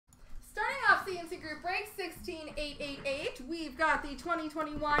basic group break 16888. We've got the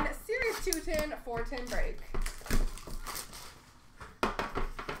 2021 Series 2 tin 4-tin break.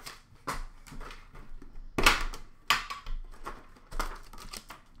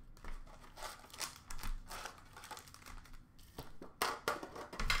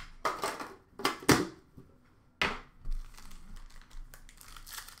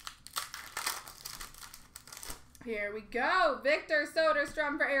 Here we go. Victor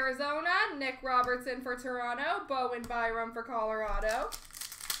Soderstrom for Arizona. Nick Robertson for Toronto. Bowen Byram for Colorado.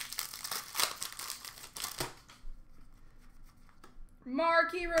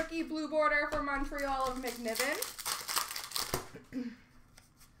 Marquee rookie blue border for Montreal of McNiven.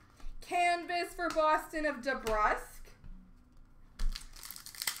 Canvas for Boston of DeBrusque.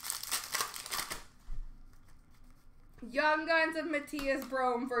 Young Guns of Matthias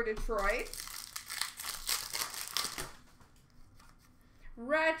Brome for Detroit.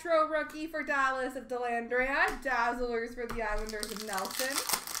 Retro rookie for Dallas of Delandria. Dazzlers for the Islanders of Nelson.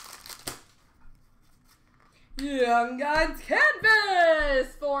 Young Guns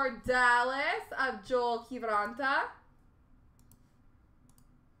canvas for Dallas of Joel Kiviranta.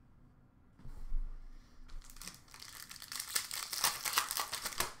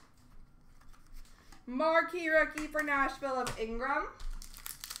 Marquee rookie for Nashville of Ingram.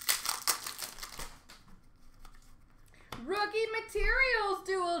 Rookie Materials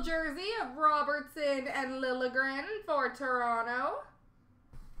dual jersey of Robertson and Liljegren for Toronto.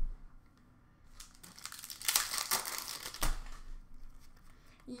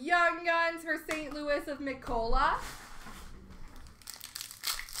 Young Guns for St. Louis of Mikola.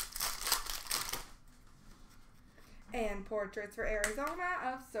 And Portraits for Arizona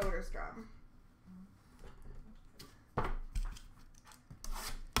of Soderstrom.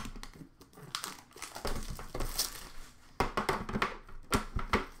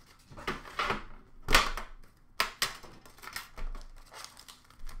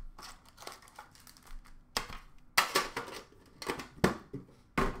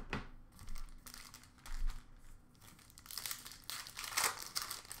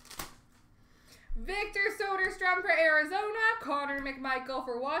 Victor Soderstrom for Arizona, Connor McMichael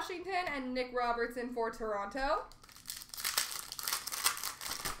for Washington, and Nick Robertson for Toronto.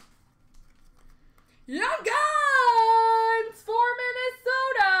 Young Guns for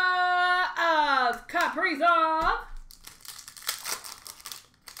Minnesota of Kaprizov.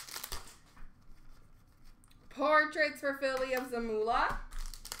 Portraits for Philly of Zamula.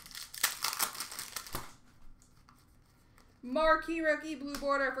 Marquee rookie blue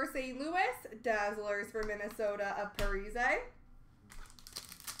border for St. Louis. Dazzlers for Minnesota of Parise.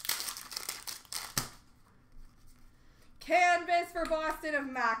 Canvas for Boston of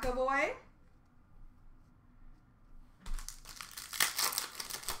McAvoy.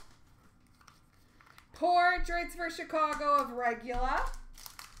 Portraits for Chicago of Regula.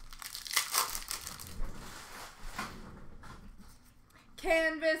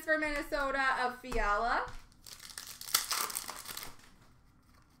 Canvas for Minnesota of Fiala.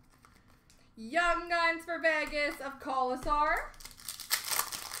 Young Guns for Vegas of Colasar.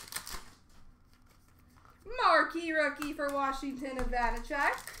 Marquee rookie for Washington of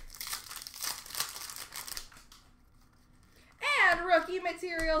Vanacek. And rookie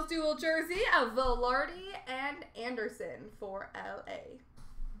Materials dual jersey of Velarde and Anderson for LA.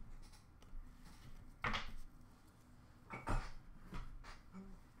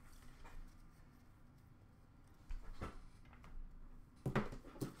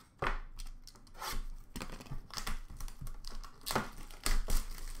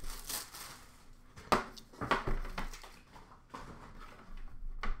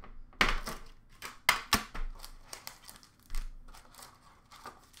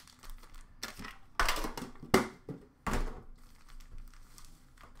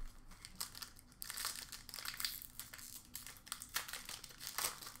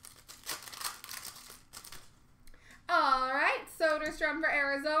 Soderstrom for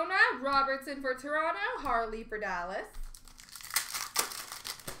Arizona, Robertson for Toronto, Harley for Dallas.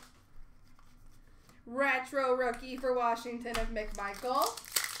 Retro rookie for Washington of McMichael.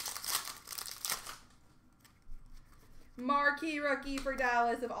 Marquee rookie for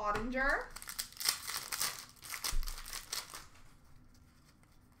Dallas of Ottinger.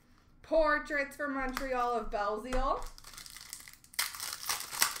 Portraits for Montreal of Belzile.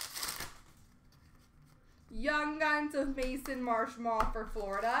 Young Guns of Mason Marchmaw for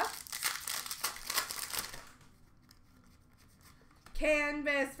Florida.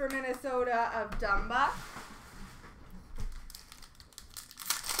 Canvas for Minnesota of Dumba.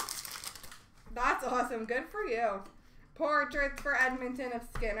 That's awesome. Good for you. Portraits for Edmonton of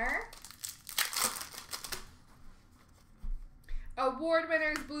Skinner. Award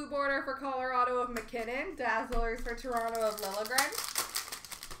winners blue border for Colorado of McKinnon. Dazzlers for Toronto of Liljegren.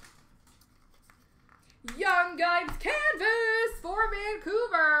 Young Guns canvas for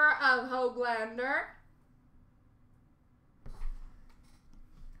Vancouver of Höglander.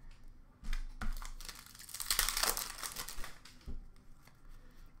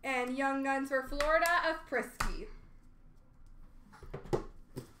 And Young Guns for Florida of Prisky.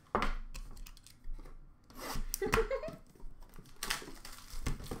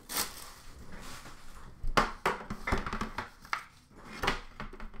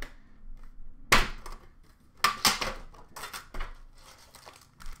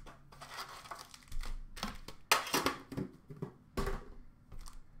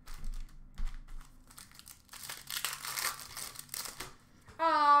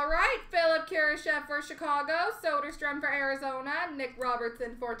 Kirashev for Chicago, Soderstrom for Arizona, Nick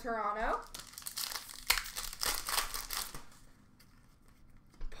Robertson for Toronto.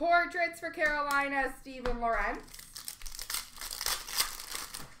 Portraits for Carolina, Steven Lorentz.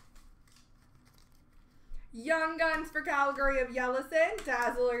 Young Guns for Calgary of Yellison,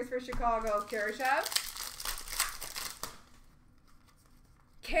 Dazzlers for Chicago of Kirashev.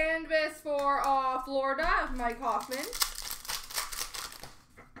 Canvas for Florida of Mike Hoffman.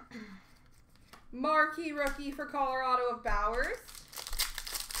 Marquee rookie for Colorado of Bowers.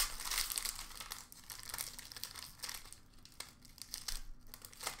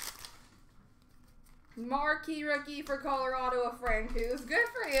 Marquee rookie for Colorado of Francouz. Good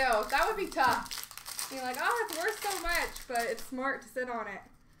for you. That would be tough. You're like, oh, it's worth so much, but it's smart to sit on it.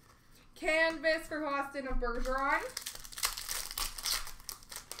 Canvas for Boston of Bergeron.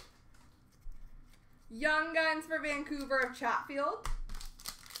 Young Guns for Vancouver of Chatfield.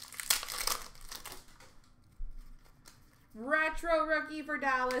 Retro rookie for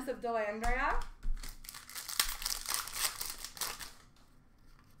Dallas of Dellandrea.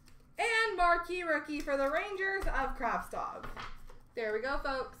 And marquee rookie for the Rangers of Kravtsov. There we go,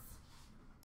 folks.